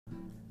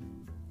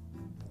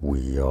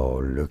We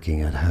are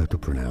looking at how to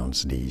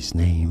pronounce these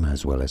names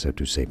as well as how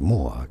to say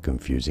more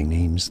confusing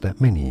names that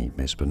many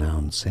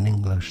mispronounce in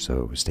English,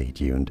 so stay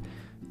tuned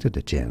to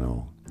the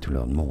channel to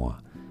learn more.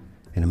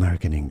 In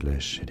American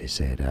English it is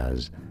said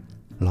as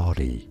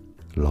Lotte,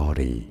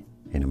 Lotte.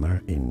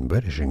 In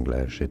British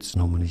English it's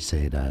normally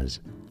said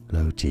as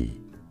Lotte,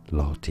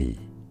 Lotte,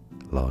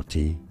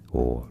 Lotte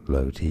or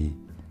Lotte,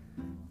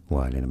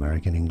 while in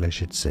American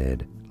English it's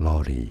said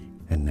Lotte.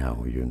 And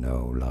now you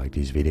know. Like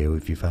this video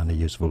if you found it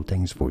useful.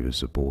 Thanks for your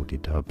support,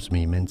 it helps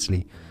me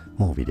immensely.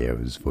 More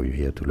videos for you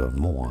here to learn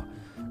more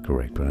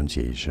correct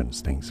pronunciations.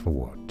 Thanks for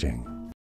watching.